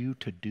calls you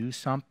to do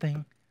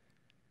something,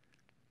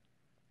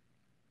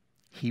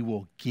 he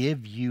will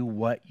give you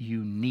what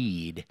you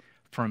need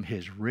from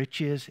his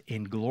riches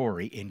in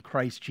glory in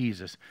Christ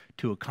Jesus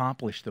to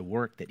accomplish the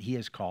work that he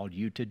has called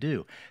you to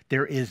do.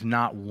 There is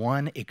not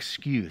one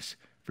excuse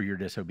for your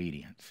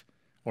disobedience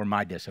or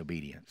my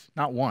disobedience.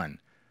 Not one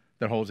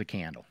that holds a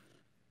candle.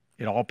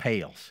 It all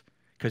pales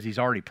because he's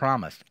already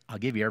promised, I'll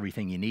give you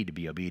everything you need to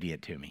be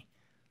obedient to me.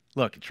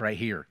 Look, it's right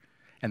here.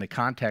 And the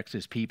context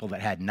is people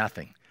that had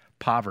nothing,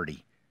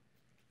 poverty,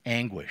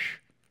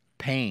 anguish,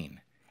 pain.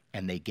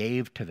 and they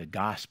gave to the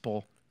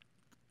gospel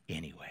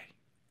anyway.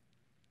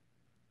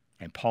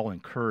 And Paul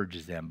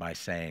encourages them by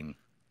saying,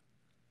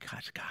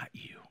 God's got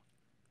you.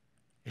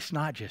 It's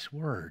not just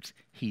words.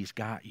 He's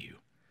got you.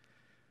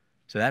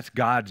 So that's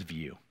God's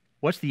view.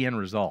 What's the end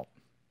result?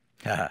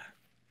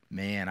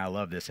 Man, I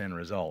love this end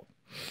result.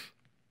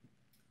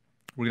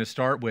 We're going to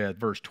start with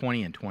verse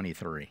 20 and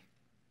 23.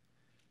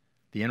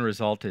 The end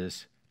result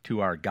is, to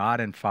our God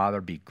and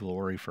Father be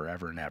glory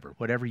forever and ever.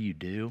 Whatever you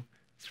do,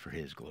 it's for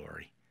his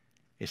glory.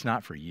 It's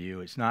not for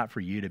you. It's not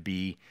for you to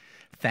be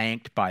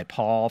thanked by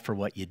Paul for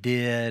what you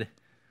did,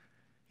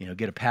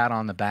 get a pat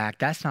on the back.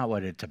 That's not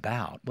what it's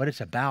about. What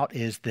it's about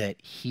is that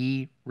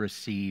he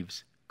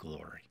receives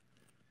glory.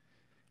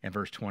 And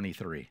verse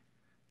 23,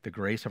 the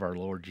grace of our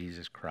Lord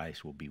Jesus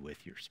Christ will be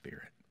with your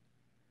spirit.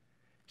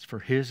 It's for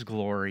his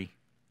glory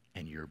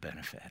and your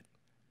benefit,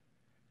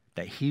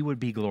 that he would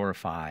be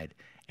glorified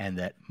and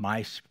that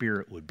my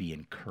spirit would be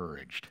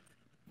encouraged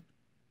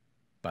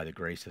by the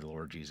grace of the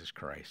Lord Jesus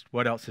Christ.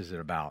 What else is it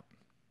about?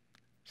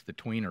 It's the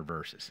tweener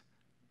verses.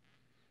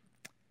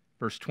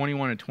 Verse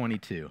 21 and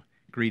 22,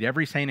 greet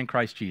every saint in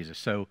Christ Jesus.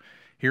 So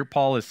here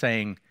Paul is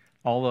saying,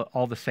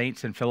 all the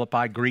saints in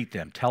Philippi, greet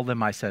them. Tell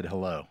them I said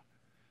hello.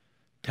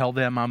 Tell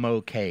them I'm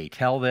okay.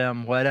 Tell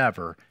them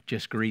whatever.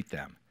 Just greet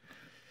them.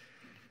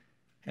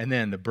 And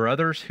then the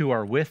brothers who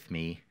are with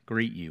me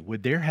greet you.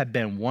 Would there have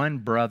been one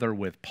brother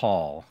with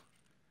Paul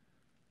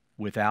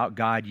without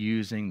God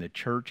using the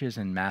churches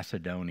in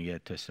Macedonia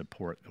to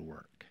support the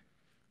work?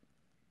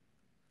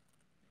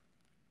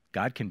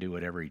 God can do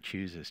whatever he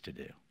chooses to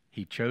do.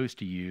 He chose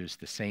to use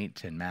the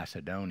saints in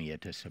Macedonia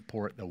to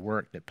support the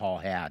work that Paul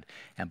had.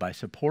 And by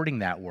supporting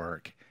that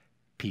work,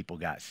 people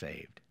got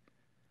saved.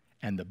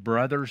 And the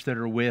brothers that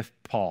are with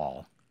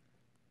Paul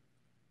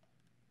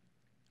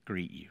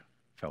greet you,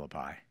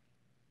 Philippi.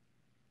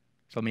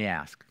 So let me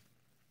ask.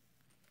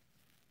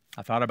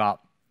 I thought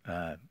about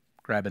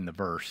grabbing the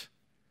verse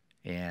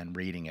and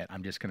reading it.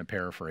 I'm just going to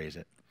paraphrase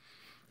it.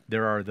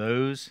 There are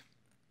those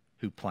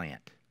who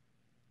plant.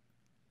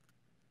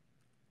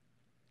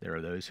 There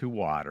are those who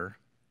water.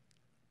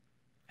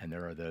 And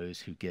there are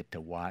those who get to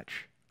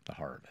watch the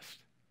harvest.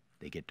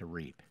 They get to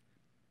reap.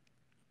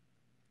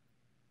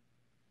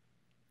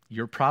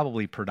 You're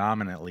probably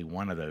predominantly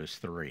one of those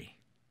three.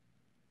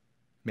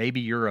 Maybe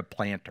you're a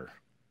planter.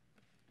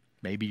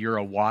 Maybe you're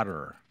a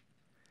waterer.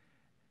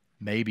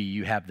 Maybe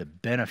you have the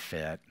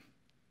benefit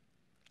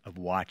of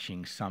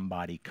watching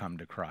somebody come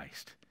to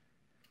Christ.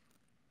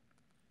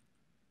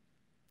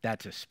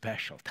 That's a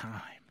special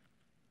time.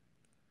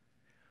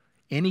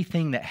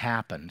 Anything that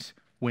happens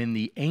when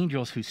the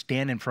angels who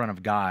stand in front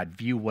of God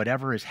view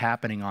whatever is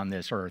happening on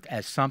this earth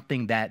as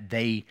something that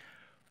they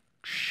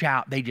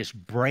shout, they just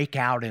break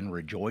out in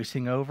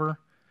rejoicing over,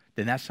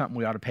 then that's something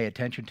we ought to pay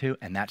attention to,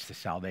 and that's the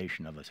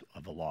salvation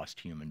of a lost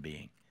human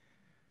being.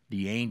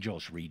 The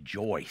angels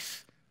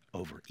rejoice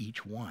over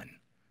each one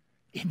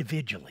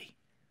individually.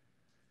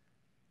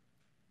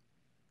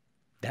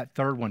 That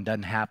third one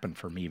doesn't happen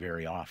for me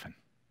very often.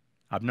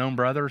 I've known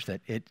brothers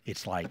that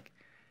it's like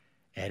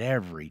at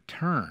every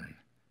turn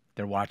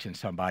they're watching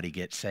somebody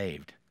get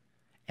saved.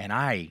 And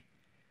I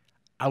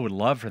would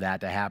love for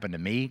that to happen to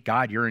me.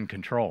 God, you're in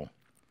control.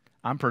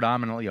 I'm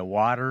predominantly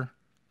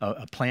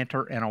a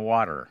planter and a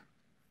waterer.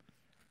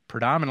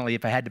 Predominantly,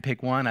 if I had to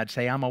pick one, I'd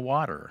say I'm a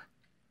waterer.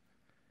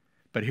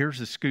 But here's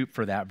the scoop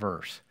for that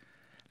verse.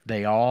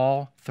 They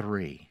all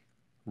three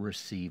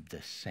receive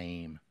the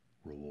same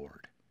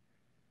reward.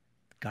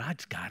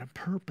 God's got a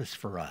purpose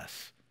for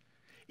us.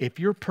 If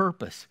your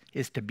purpose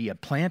is to be a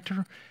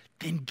planter,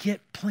 then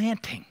get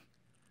planting.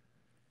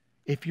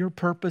 If your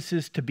purpose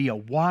is to be a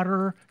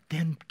waterer,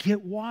 then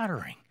get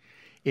watering.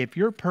 If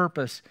your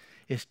purpose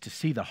is to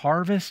see the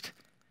harvest,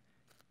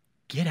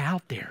 get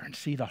out there and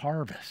see the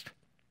harvest.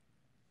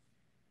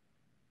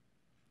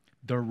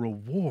 The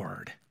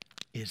reward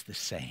is the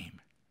same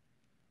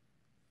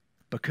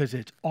because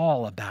it's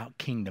all about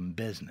kingdom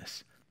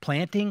business.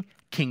 Planting,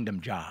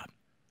 kingdom job.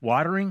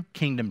 Watering,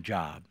 kingdom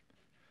job.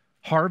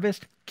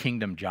 Harvest,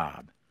 kingdom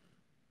job.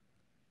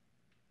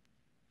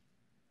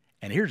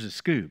 And here's the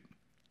scoop.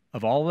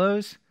 Of all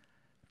those,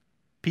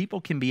 people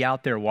can be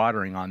out there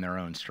watering on their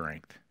own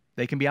strength.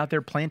 They can be out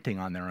there planting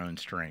on their own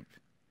strength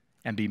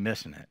and be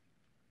missing it.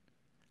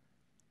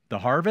 The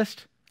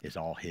harvest is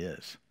all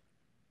his.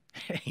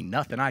 Ain't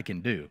nothing I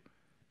can do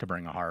to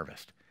bring a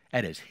harvest.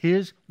 That is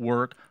his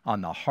work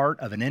on the heart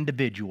of an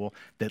individual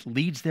that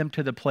leads them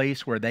to the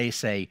place where they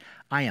say,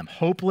 I am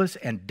hopeless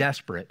and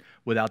desperate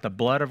without the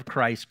blood of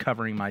Christ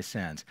covering my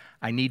sins.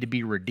 I need to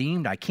be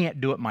redeemed. I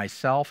can't do it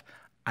myself.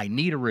 I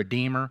need a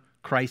redeemer.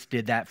 Christ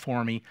did that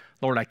for me.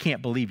 Lord, I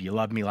can't believe you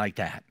love me like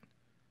that.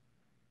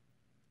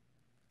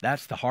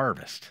 That's the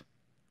harvest.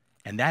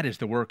 And that is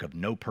the work of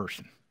no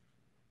person.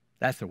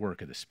 That's the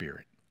work of the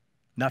Spirit.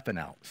 Nothing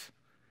else.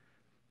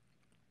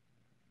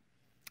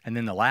 And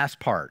then the last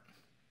part,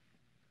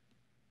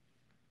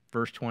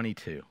 verse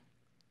 22.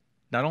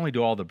 Not only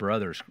do all the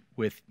brothers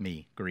with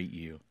me greet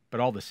you, but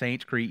all the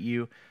saints greet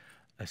you,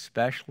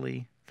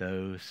 especially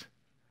those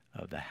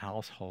of the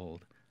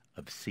household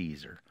of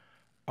Caesar.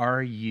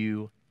 Are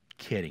you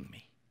kidding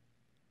me?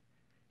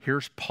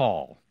 Here's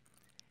Paul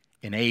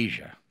in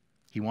Asia.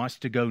 He wants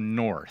to go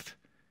north.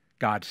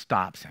 God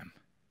stops him.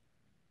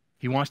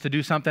 He wants to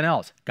do something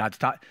else. God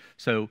stops.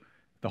 So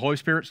the Holy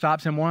Spirit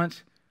stops him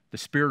once. The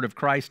Spirit of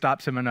Christ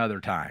stops him another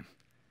time.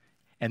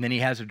 And then he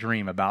has a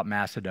dream about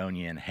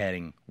Macedonia and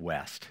heading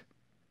west.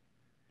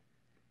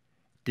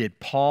 Did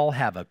Paul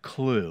have a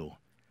clue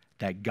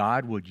that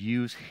God would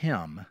use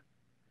him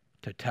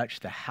to touch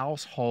the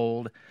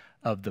household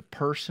of the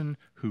person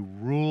who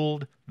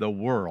ruled the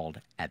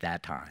world at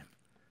that time?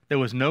 There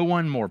was no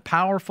one more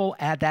powerful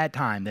at that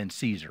time than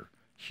Caesar,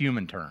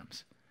 human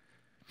terms.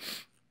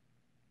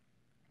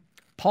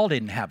 Paul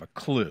didn't have a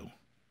clue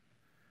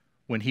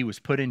when he was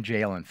put in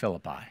jail in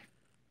Philippi.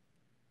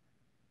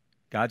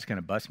 God's going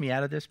to bust me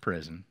out of this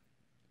prison.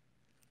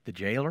 The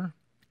jailer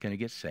is going to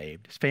get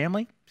saved. His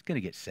family is going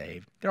to get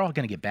saved. They're all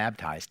going to get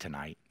baptized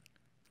tonight.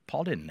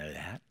 Paul didn't know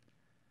that.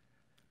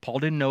 Paul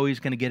didn't know he was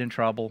going to get in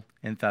trouble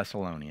in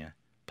Thessalonica.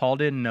 Paul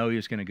didn't know he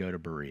was going to go to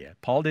Berea.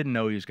 Paul didn't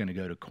know he was going to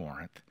go to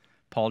Corinth.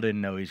 Paul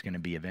didn't know he was going to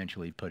be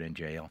eventually put in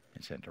jail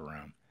and sent to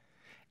Rome.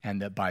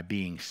 And that by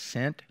being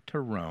sent to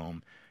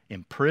Rome,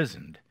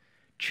 imprisoned,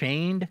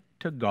 chained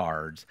to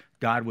guards,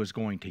 God was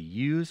going to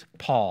use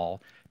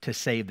Paul to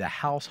save the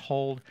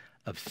household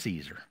of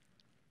Caesar.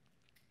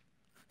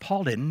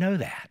 Paul didn't know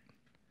that.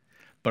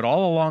 But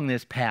all along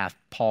this path,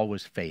 Paul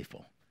was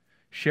faithful.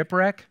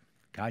 Shipwreck,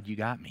 God, you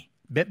got me.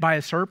 Bit by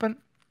a serpent,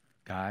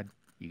 God,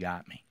 you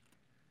got me.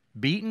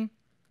 Beaten,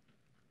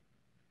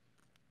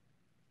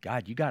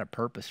 God, you got a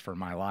purpose for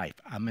my life.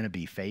 I'm going to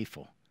be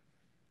faithful.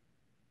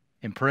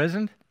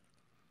 Imprisoned,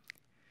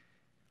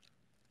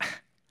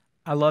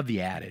 I love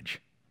the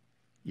adage.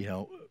 You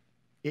know,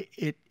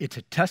 it's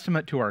a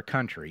testament to our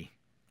country,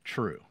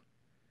 true.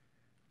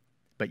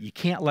 But you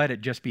can't let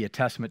it just be a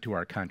testament to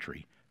our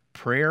country.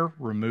 Prayer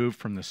removed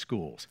from the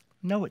schools.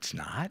 No, it's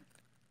not.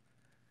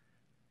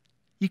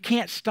 You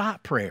can't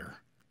stop prayer.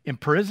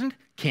 Imprisoned,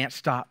 can't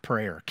stop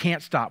prayer,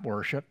 can't stop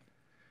worship.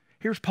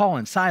 Here's Paul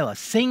and Silas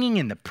singing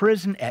in the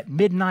prison at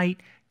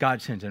midnight.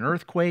 God sends an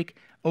earthquake,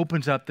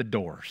 opens up the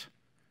doors.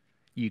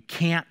 You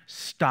can't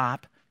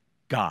stop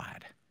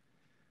God.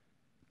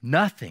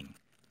 Nothing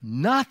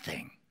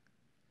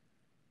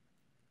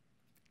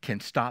can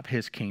stop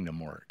his kingdom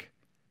work.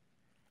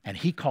 And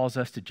he calls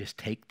us to just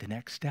take the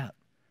next step.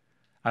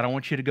 I don't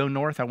want you to go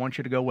north. I want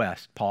you to go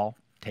west. Paul,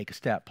 take a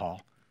step,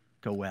 Paul.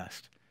 Go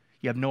west.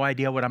 You have no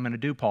idea what I'm going to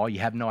do, Paul. You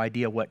have no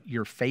idea what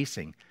you're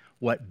facing.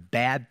 What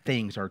bad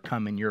things are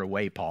coming your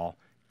way, Paul.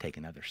 Take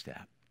another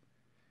step.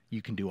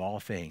 You can do all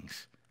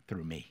things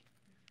through me.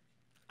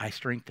 I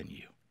strengthen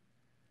you.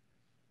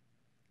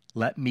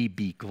 Let me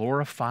be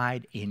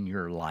glorified in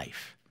your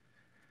life.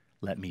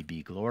 Let me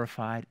be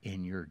glorified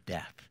in your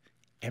death.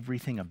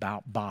 Everything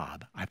about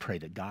Bob, I pray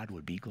that God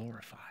would be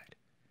glorified.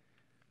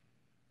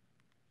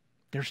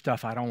 There's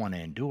stuff I don't want to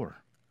endure.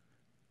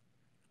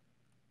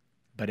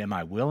 But am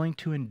I willing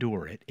to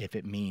endure it if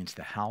it means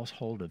the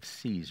household of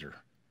Caesar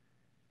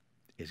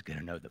is going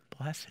to know the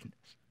blessings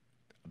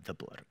of the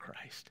blood of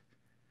Christ?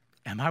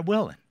 Am I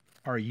willing?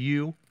 Are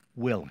you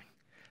willing?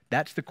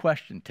 That's the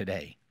question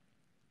today.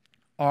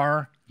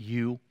 Are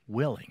you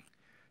willing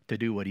to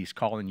do what he's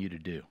calling you to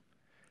do?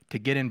 To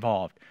get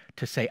involved,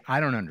 to say, I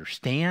don't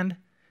understand.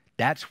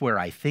 That's where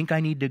I think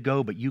I need to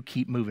go, but you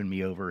keep moving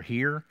me over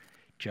here.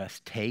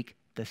 Just take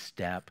the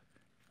step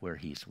where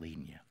he's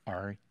leading you.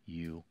 Are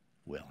you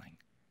willing?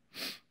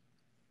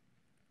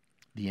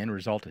 The end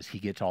result is he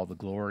gets all the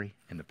glory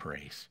and the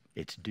praise.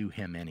 It's due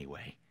him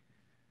anyway.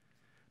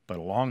 But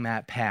along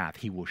that path,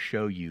 he will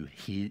show you,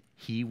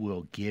 he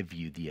will give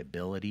you the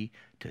ability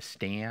to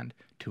stand,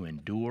 to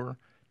endure,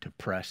 to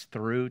press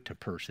through, to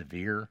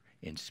persevere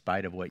in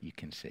spite of what you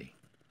can see.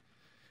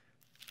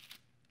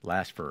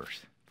 Last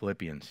verse,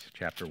 Philippians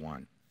chapter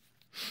 1,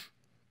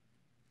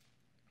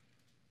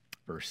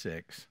 verse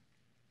 6.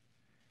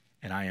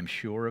 And I am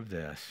sure of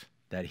this,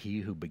 that he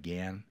who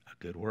began a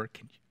good work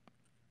in you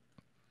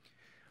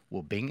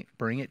will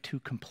bring it to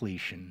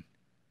completion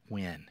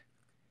when?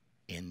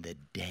 In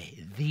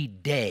the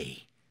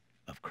day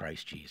of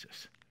Christ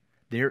Jesus.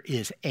 There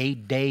is a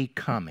day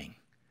coming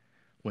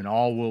when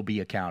all will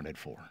be accounted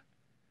for,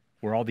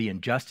 where all the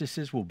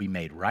injustices will be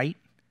made right,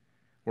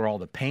 where all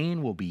the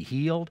pain will be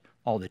healed,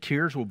 all the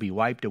tears will be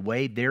wiped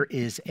away. There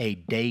is a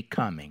day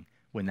coming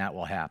when that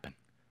will happen.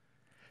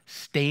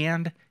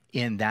 Stand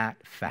in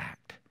that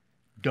fact.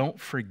 Don't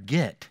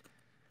forget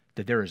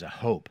that there is a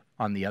hope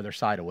on the other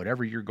side of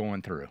whatever you're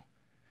going through.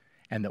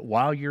 And that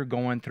while you're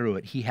going through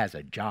it, he has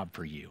a job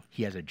for you.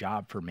 He has a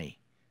job for me.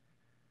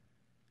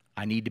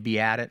 I need to be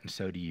at it, and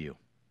so do you.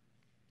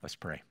 Let's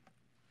pray.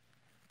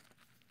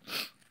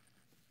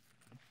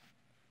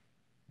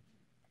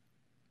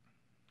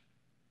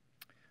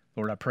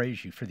 Lord, I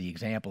praise you for the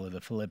example of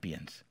the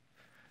Philippians,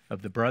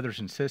 of the brothers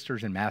and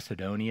sisters in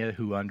Macedonia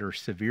who, under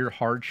severe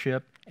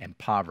hardship and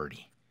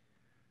poverty,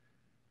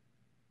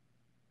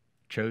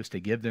 chose to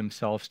give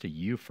themselves to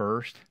you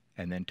first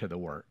and then to the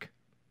work.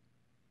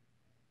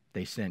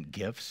 They sent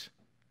gifts,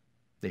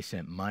 they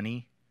sent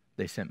money,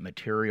 They sent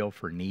material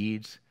for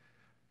needs.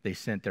 They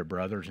sent their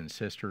brothers and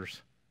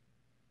sisters.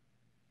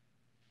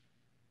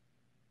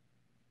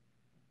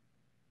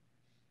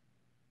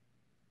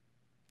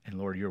 And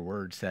Lord, your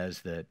word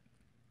says that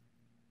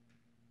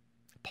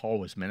Paul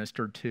was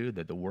ministered to,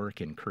 that the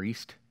work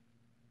increased,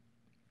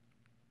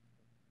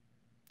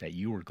 that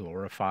you were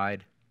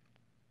glorified,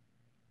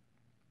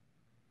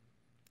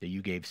 that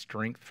you gave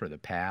strength for the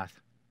path.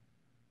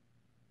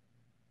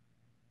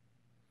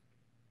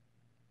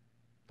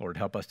 Lord,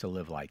 help us to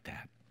live like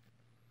that.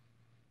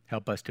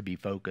 Help us to be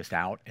focused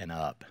out and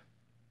up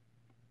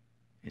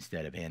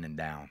instead of in and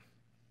down.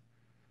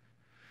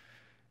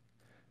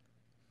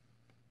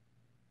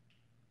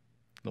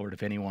 Lord,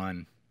 if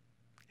anyone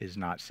is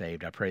not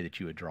saved, I pray that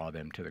you would draw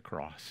them to the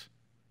cross.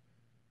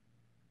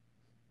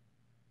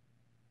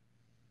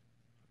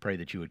 I pray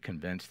that you would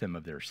convince them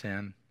of their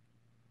sin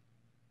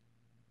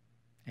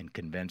and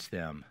convince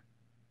them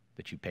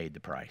that you paid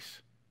the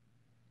price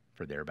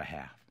for their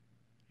behalf.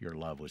 Your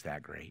love was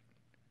that great.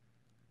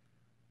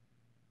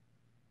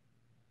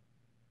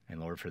 And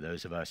Lord, for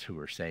those of us who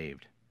are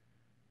saved,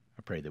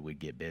 I pray that we'd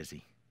get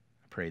busy.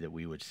 I pray that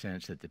we would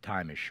sense that the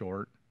time is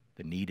short,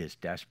 the need is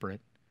desperate,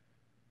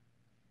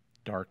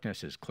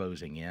 darkness is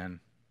closing in,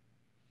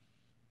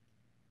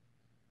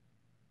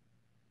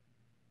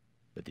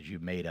 but that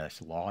you've made us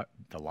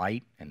the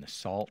light and the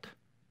salt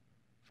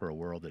for a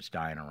world that's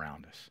dying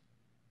around us.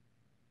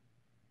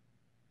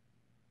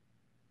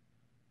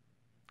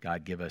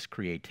 God, give us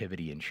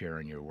creativity in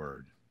sharing your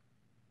word.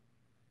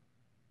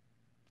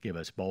 Give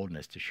us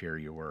boldness to share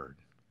your word.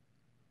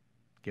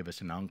 Give us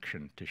an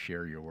unction to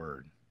share your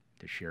word,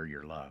 to share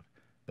your love.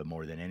 But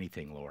more than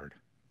anything, Lord,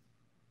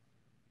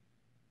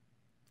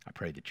 I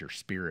pray that your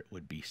spirit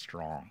would be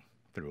strong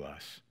through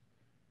us,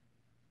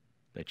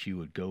 that you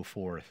would go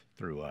forth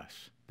through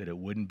us, that it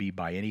wouldn't be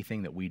by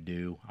anything that we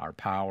do, our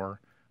power,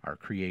 our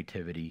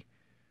creativity,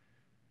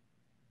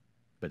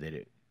 but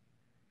that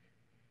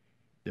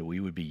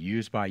we would be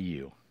used by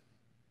you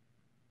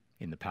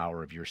in the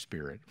power of your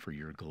Spirit for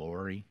your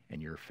glory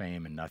and your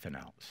fame and nothing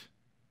else.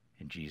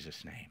 In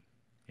Jesus' name,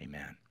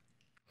 amen.